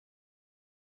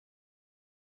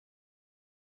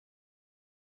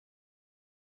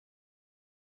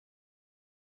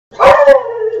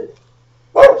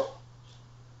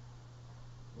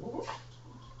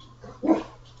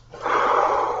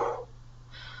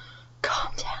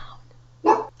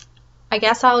I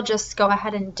guess I'll just go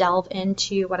ahead and delve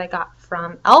into what I got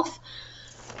from e.l.f.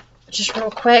 Just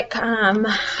real quick,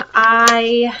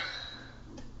 I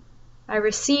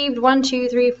received 1, 2,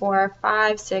 3, 4,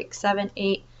 5, 6, 7,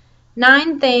 8,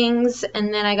 9 things,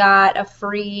 and then I got a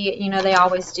free, you know, they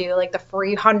always do like the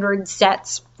free 100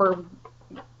 sets for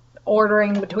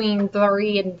ordering between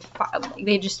 3 and 5.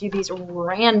 They just do these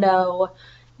rando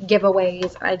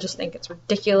giveaways. I just think it's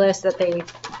ridiculous that they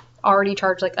already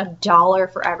charge like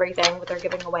 $1 for everything, but they're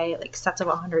giving away like sets of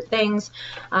 100 things.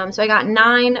 So I got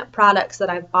 9 products that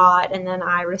I bought, and then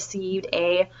I received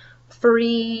a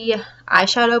free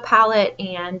eyeshadow palette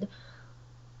and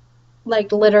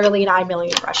like literally 9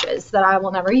 million brushes that I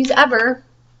will never use ever,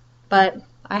 but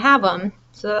I have them.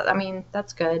 So, I mean,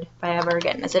 that's good. If I ever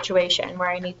get in a situation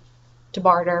where I need to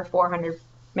barter 400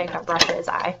 makeup brushes,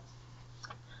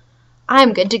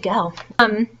 I'm good to go.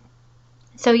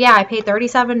 So yeah, I paid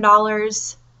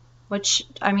 $37, which,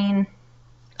 I mean,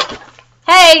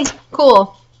 hey,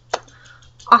 cool.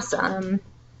 Awesome.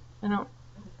 Oh,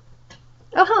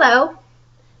 hello.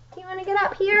 You want to get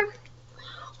up here?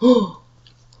 Oh,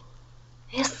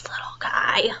 this little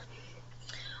guy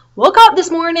woke up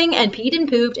this morning and peed and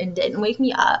pooped and didn't wake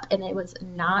me up, and it was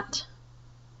not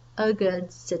a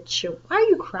good situation. Why are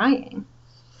you crying?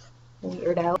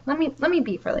 Weirdo. Let me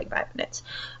be for like 5 minutes.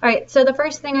 All right, so the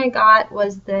first thing I got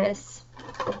was this.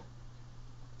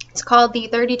 It's called the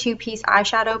 32-piece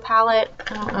eyeshadow palette.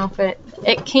 I don't know if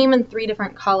it came in 3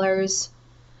 different colors.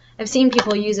 I've seen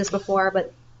people use this before,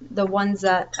 but the ones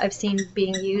that I've seen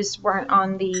being used weren't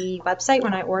on the website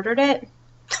when I ordered it.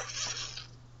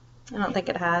 I don't think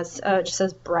it has. Oh, it just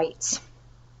says brights.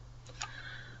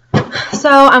 So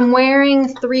I'm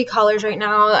wearing 3 colors right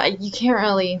now. You can't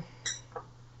really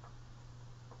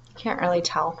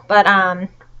tell, but I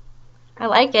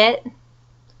like it.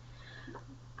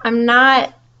 I'm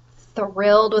not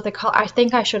thrilled with the color. I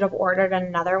think I should have ordered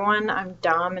another one. I'm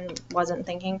dumb and wasn't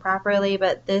thinking properly,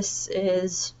 but this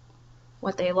is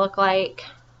what they look like.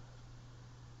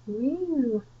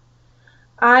 Ooh.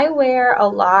 I wear a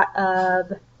lot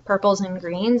of purples and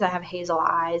greens. I have hazel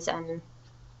eyes, and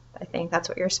I think that's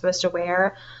what you're supposed to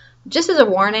wear. Just as a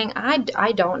warning, I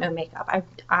don't know makeup.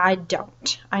 I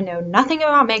don't. I know nothing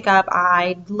about makeup.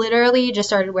 I literally just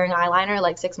started wearing eyeliner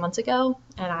like 6 months ago,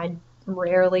 and I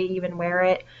rarely even wear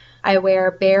it. I wear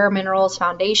Bare Minerals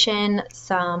foundation,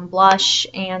 some blush,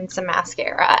 and some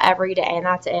mascara every day, and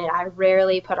that's it. I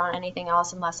rarely put on anything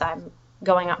else unless I'm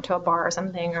going out to a bar or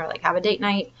something, or like have a date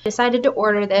night. I decided to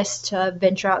order this to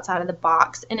venture outside of the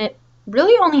box, and it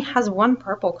really only has 1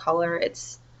 purple color.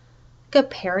 It's a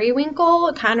periwinkle.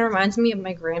 It kind of reminds me of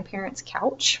my grandparents'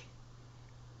 couch,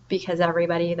 because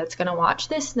everybody that's going to watch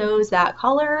this knows that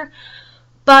color.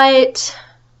 But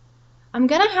I'm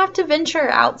going to have to venture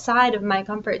outside of my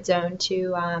comfort zone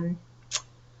to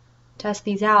test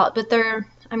these out. But they're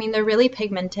really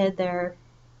pigmented. I'm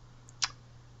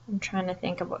trying to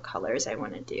think of what colors I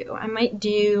want to do.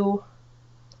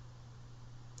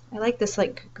 I like this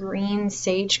like green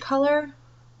sage color.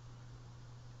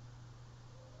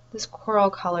 This coral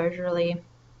color is really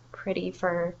pretty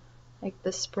for like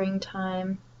the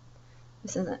springtime.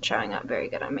 This isn't showing up very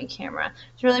good on my camera.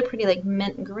 It's really pretty like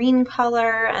mint green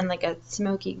color and like a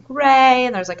smoky gray,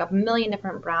 and there's like a million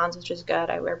different browns, which is good.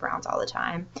 I wear browns all the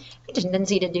time. I have a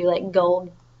tendency to do like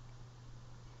gold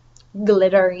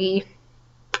glittery.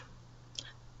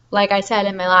 Like I said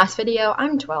in my last video,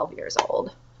 I'm 12 years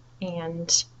old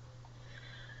and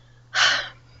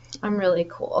I'm really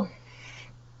cool.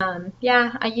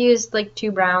 Yeah, I used like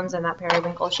 2 browns in that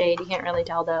periwinkle shade. You can't really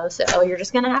tell though, so you're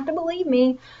just gonna have to believe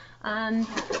me.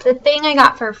 The thing I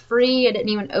got for free, I didn't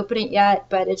even open it yet,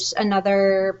 but it's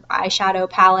another eyeshadow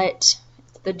palette.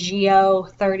 It's the Geo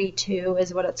 32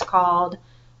 is what it's called.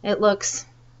 It looks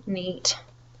neat.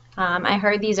 I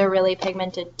heard these are really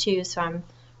pigmented too, so I'm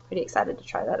pretty excited to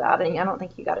try that out. And I don't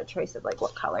think you got a choice of like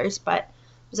what colors, but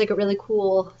there's like a really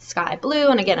cool sky blue,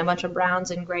 and again a bunch of browns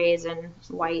and grays and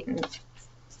white and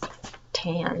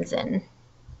tans and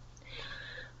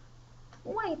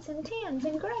whites and tans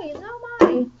and grays. Oh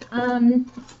my.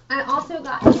 I also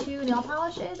got 2 nail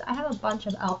polishes. I have a bunch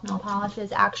of e.l.f. nail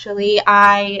polishes actually.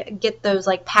 I get those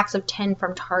like packs of 10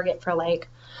 from Target for like,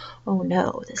 oh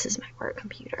no, this is my work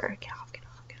computer. Get off, get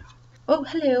off, get off. Oh,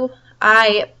 hello.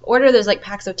 I order those like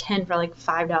packs of 10 for like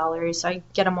 $5, so I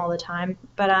get them all the time.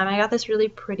 But I got this really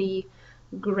pretty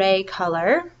gray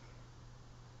color.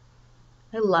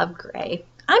 I love gray.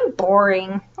 I'm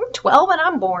boring. I'm 12 and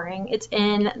I'm boring. It's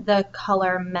in the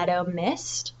color Meadow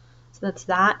Mist. So that's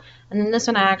that. And then this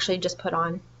one I actually just put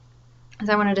on because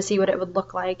I wanted to see what it would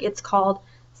look like. It's called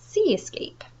Sea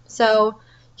Escape. So you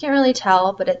can't really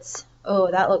tell, but it's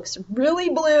Oh, that looks really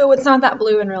blue. It's not that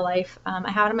blue in real life. I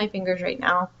have it on my fingers right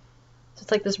now. So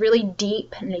it's like this really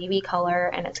deep navy color,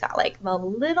 and it's got like the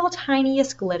little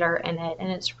tiniest glitter in it,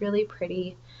 and it's really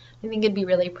pretty. I think it'd be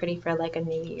really pretty for like a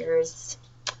New Year's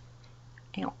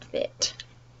outfit.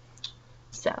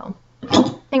 So,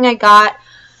 thing I got,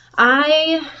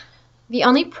 the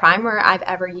only primer I've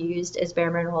ever used is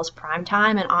Bare Minerals Prime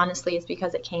Time, and honestly it's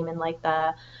because it came in like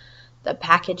the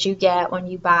package you get when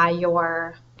you buy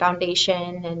your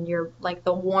foundation and your like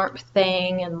the warmth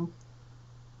thing and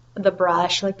the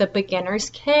brush, like the beginner's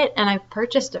kit, and I've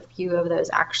purchased a few of those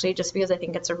actually just because I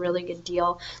think it's a really good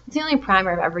deal. It's the only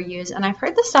primer I've ever used, and I've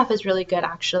heard this stuff is really good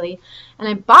actually, and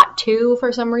I bought two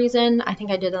for some reason. I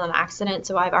think I did it on accident,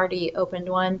 so I've already opened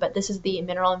one, but this is the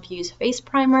Mineral Infused Face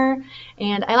Primer,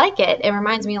 and I like it. It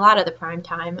reminds me a lot of the Prime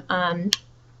Time.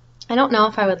 I don't know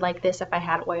if I would like this if I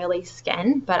had oily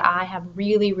skin, but I have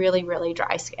really, really, really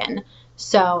dry skin,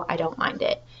 so I don't mind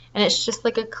it. And it's just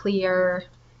like a clear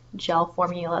gel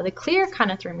formula. The clear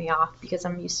kind of threw me off because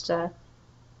I'm used to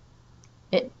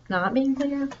it not being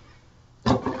clear.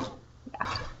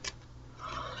 Yeah.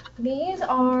 These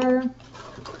are,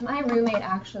 my roommate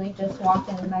actually just walked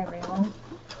into my room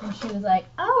and she was like,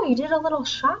 oh, you did a little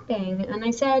shopping. And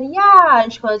I said, yeah.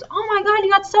 And she goes, oh my God, you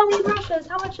got so many brushes.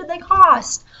 How much did they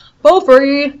cost? For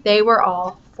free. They were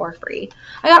all for free.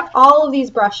 I got all of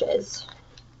these brushes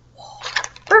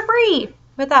for free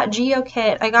with that Geo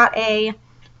kit. I got a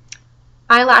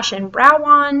eyelash and brow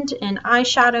wand, an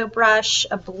eyeshadow brush,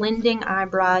 a blending eye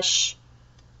brush,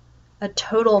 a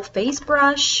total face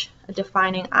brush, a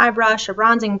defining eye brush, a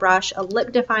bronzing brush, a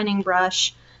lip defining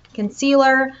brush,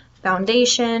 concealer,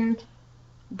 foundation,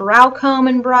 brow comb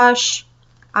and brush,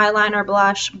 eyeliner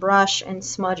brush, and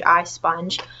smudge eye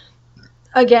sponge.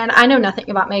 Again, I know nothing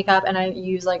about makeup, and I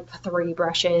use like 3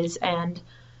 brushes, and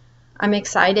I'm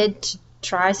excited to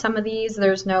try some of these.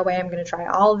 There's no way I'm going to try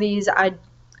all of these.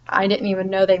 I didn't even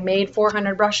know they made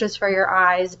 400 brushes for your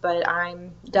eyes, but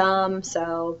I'm dumb,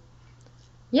 so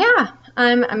yeah,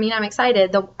 I'm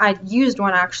excited. I used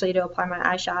one actually to apply my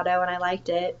eyeshadow, and I liked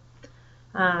it.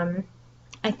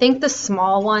 I think the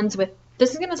small ones with,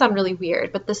 this is going to sound really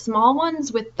weird, but the small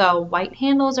ones with the white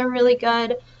handles are really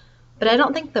good, but I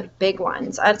don't think the big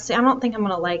ones. I don't think I'm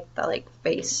going to like the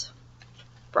face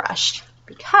brush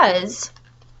because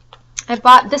I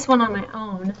bought this one on my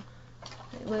own.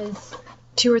 It was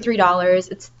 $2 or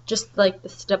 $3. It's just like the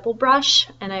stipple brush,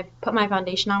 and I put my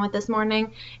foundation on with this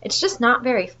morning. It's just not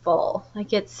very full.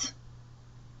 Like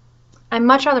I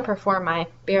much rather prefer my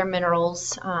Bare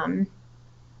Minerals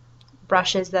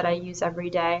brushes that I use every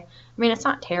day. I mean, it's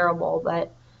not terrible,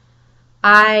 but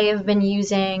I've been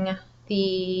using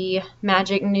the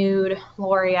Magic Nude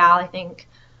L'Oreal, I think,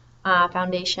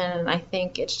 foundation, and I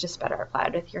think it's just better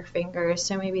applied with your fingers,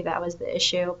 so maybe that was the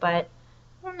issue, but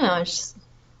I don't know, I'm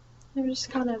just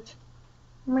kind of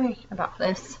meh about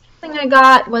this. The thing I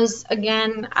got was,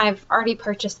 again, I've already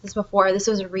purchased this before. This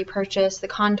was a repurchase. The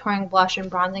contouring blush and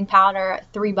bronzing powder,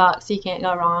 $3, so you can't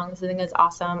go wrong. This thing is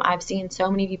awesome. I've seen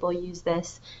so many people use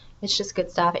this. It's just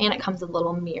good stuff, and it comes with a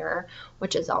little mirror,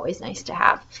 which is always nice to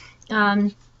have.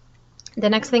 The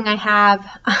next thing I have,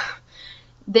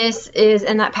 this is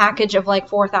in that package of like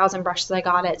 4,000 brushes. I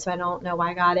got it, so I don't know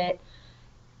why I got it.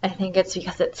 I think it's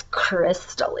because it's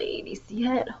crystally. Do you see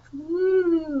it?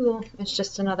 Woo! It's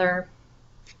just another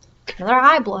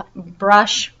eye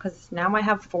brush, because now I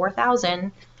have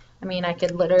 4,000. I mean, I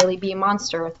could literally be a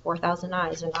monster with 4,000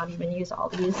 eyes and not even use all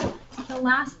these. The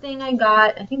last thing I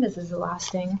got, I think this is the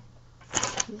last thing.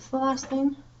 Is this the last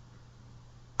thing?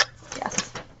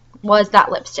 Yes. Was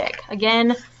that lipstick.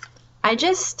 Again, I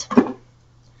just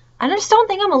don't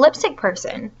think I'm a lipstick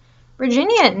person.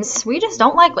 Virginians, we just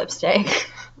don't like lipstick.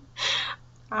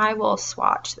 I will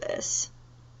swatch this.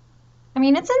 I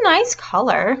mean, it's a nice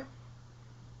color.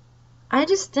 I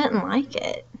just didn't like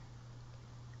it.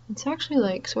 It's actually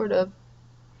like sort of,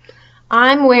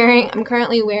 I'm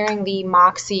currently wearing the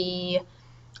Moxie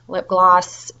lip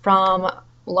gloss from,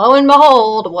 lo and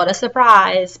behold, what a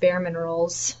surprise, Bare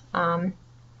Minerals.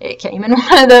 It came in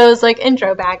one of those like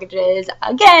intro packages.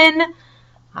 Again,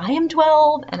 I am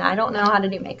 12 and I don't know how to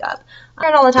do makeup. I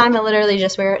wear it all the time. I literally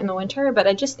just wear it in the winter, but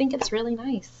I just think it's really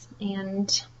nice.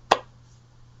 And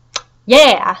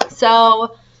yeah,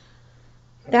 so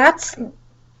that's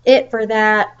it for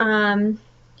that.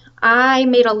 I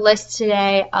made a list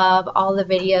today of all the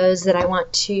videos that I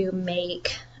want to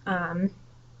make.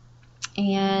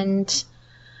 And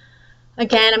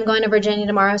again, I'm going to Virginia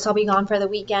tomorrow, so I'll be gone for the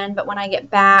weekend. But when I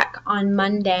get back on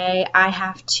Monday, I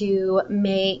have to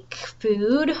make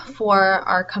food for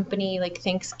our company, like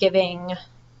Thanksgiving,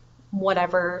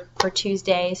 whatever, for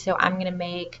Tuesday. So I'm going to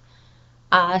make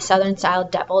Southern style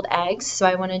deviled eggs. So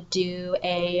I want to do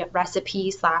a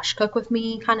recipe / cook with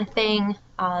me kind of thing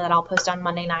that I'll post on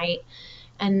Monday night.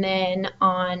 And then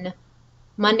on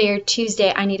Monday or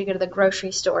Tuesday, I need to go to the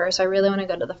grocery store. So I really want to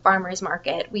go to the farmer's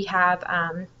market. We have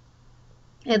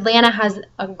Atlanta has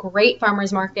a great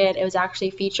farmer's market. It was actually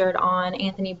featured on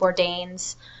Anthony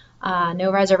Bourdain's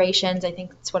No Reservations. I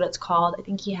think that's what it's called. I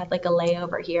think he had like a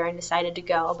layover here and decided to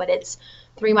go, but it's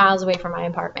 3 miles away from my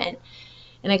apartment.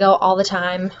 And I go all the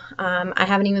time. I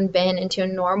haven't even been into a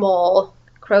normal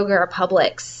Kroger or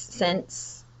Publix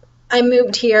since I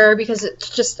moved here because it's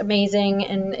just amazing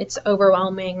and it's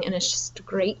overwhelming and it's just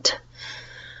great.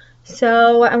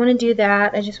 So I want to do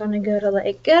that. I just want to go to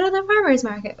the farmer's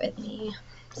market with me.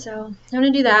 So I'm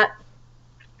going to do that.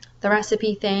 The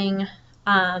recipe thing.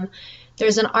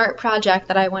 There's an art project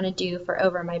that I want to do for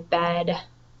over my bed.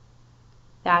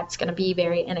 That's going to be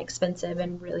very inexpensive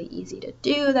and really easy to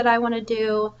do that I want to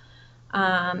do.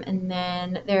 And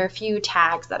then there are a few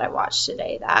tags that I watched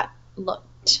today that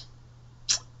looked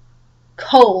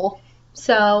cool.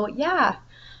 So yeah,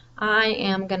 I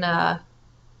am going to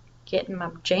get in my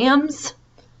jams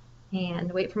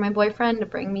and wait for my boyfriend to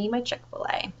bring me my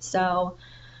Chick-fil-A. So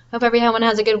hope everyone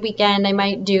has a good weekend. I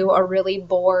might do a really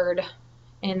bored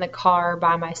in the car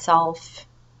by myself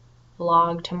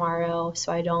vlog tomorrow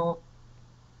so I don't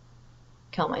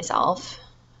kill myself.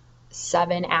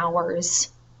 7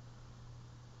 hours.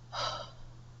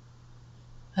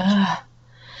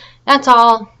 That's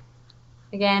all.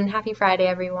 Again, happy Friday,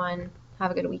 everyone.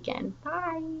 Have a good weekend.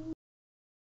 Bye.